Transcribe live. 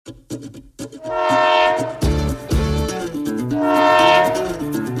Okay,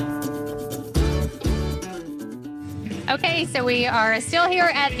 so we are still here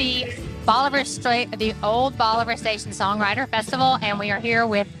at the the old Bolivar Station Songwriter Festival, and we are here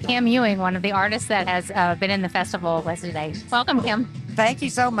with Kim Ewing, one of the artists that has been in the festival with us today. Welcome, Kim. Thank you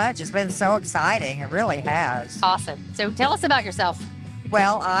so much. It's been so exciting. It really has. Awesome. So tell us about yourself.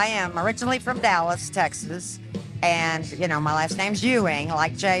 Well, I am originally from Dallas, Texas, and, my last name's Ewing,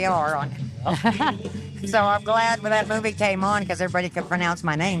 like JR on it. So I'm glad when that movie came on because everybody could pronounce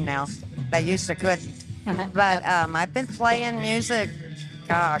my name now. They used to couldn't. But I've been playing music,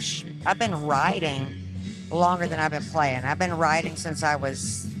 I've been writing longer than I've been playing. I've been writing since I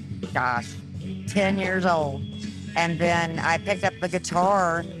was, 10 years old. And then I picked up the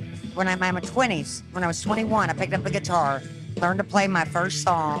guitar when I'm in my 20s. When I was 21, I picked up the guitar, learned to play my first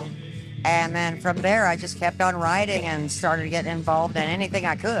song. And then from there, I just kept on writing and started getting involved in anything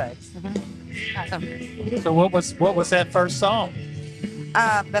I could. Awesome. So what was that first song?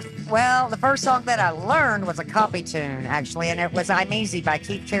 The first song that I learned was a copy tune, actually, and it was I'm Easy by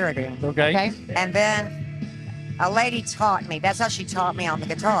Keith Carradine. Okay. And then a lady taught me. That's how she taught me on the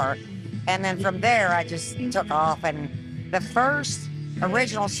guitar. And then from there, I just took off. And the first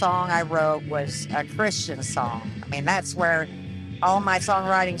original song I wrote was a Christian song. I mean, that's where all my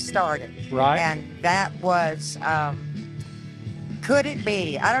songwriting started. Right. And that was Could It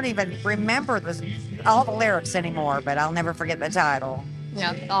Be? I don't even remember all the lyrics anymore, but I'll never forget the title.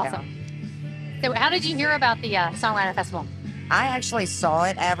 Yeah, awesome. Yeah. So how did you hear about the Songwriter Festival? I actually saw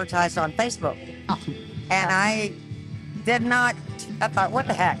it advertised on Facebook. Oh. And I thought, what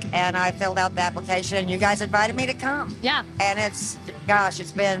the heck? And I filled out the application, and you guys invited me to come. Yeah. And it's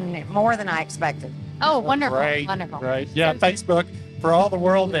been more than I expected. Oh, wonderful. Great. Wonderful. Right. Yeah, Facebook, for all the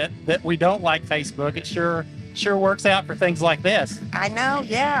world that we don't like Facebook, it sure works out for things like this. I know,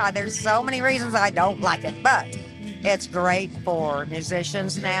 yeah. There's so many reasons I don't like it, but it's great for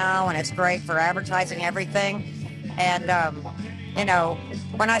musicians now, and it's great for advertising everything. And,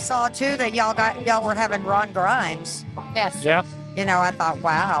 when I saw, too, that y'all were having Ron Grimes. Yes. Yeah. I thought,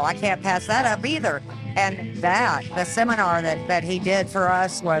 wow, I can't pass that up either. And the seminar that he did for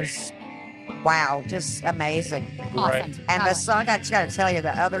us was, wow, just amazing. Awesome. And the song, I just got to tell you,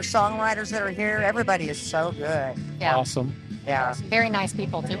 the other songwriters that are here, everybody is so good. Yeah. Awesome. Yeah. Very nice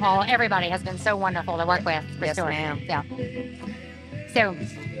people, too. Everybody has been so wonderful to work with. For Yes, sure. ma'am. Yeah. So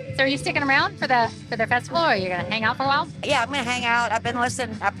are you sticking around for the festival, or are you going to hang out for a while? Yeah, I'm going to hang out. I've been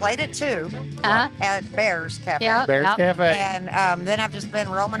listening. I played it, too, at Bears Cafe. Yeah. Bears Cafe. And then I've just been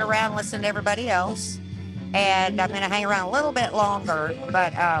roaming around listening to everybody else. And I'm going to hang around a little bit longer.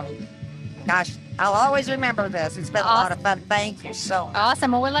 But, I'll always remember this. It's been a lot of fun. Thank you so much.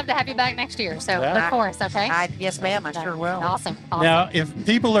 Awesome. Well, we'd love to have you back next year. So look for us, okay? Yes, ma'am. I sure will. Awesome. Now, if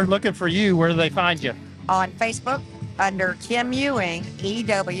people are looking for you, where do they find you? On Facebook, under Kim Ewing,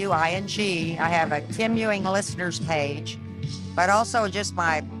 Ewing. I have a Kim Ewing listeners page, but also just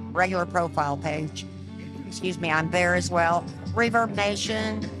my regular profile page. Excuse me, I'm there as well. Reverb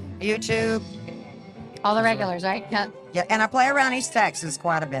Nation, YouTube. All the regulars, right? Yeah. Yeah, and I play around East Texas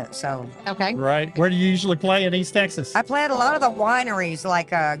quite a bit, so. Okay. Right. Where do you usually play in East Texas? I play at a lot of the wineries,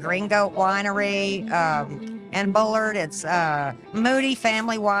 like Green Goat Winery, in Bullard. It's Moody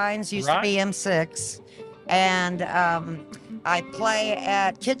Family Wines, used to be M6. And I play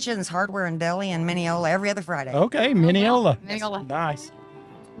at Kitchen's Hardware and Deli in Mineola every other Friday. Okay, Mineola. Mineola. Nice.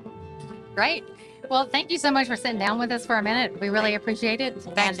 Great. Well, thank you so much for sitting down with us for a minute. We really appreciate it.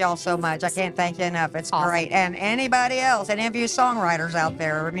 Thank y'all so much. I can't thank you enough. It's Awesome. great. And anybody else, any of you songwriters out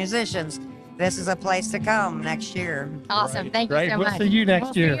there or musicians, this is a place to come next year. Awesome. Right. Thank Great. you so We'll much. see you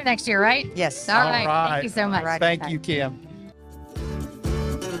next year. See you next year, right? Yes. All right. right. Thank you so much. All right. Thank you, Kim.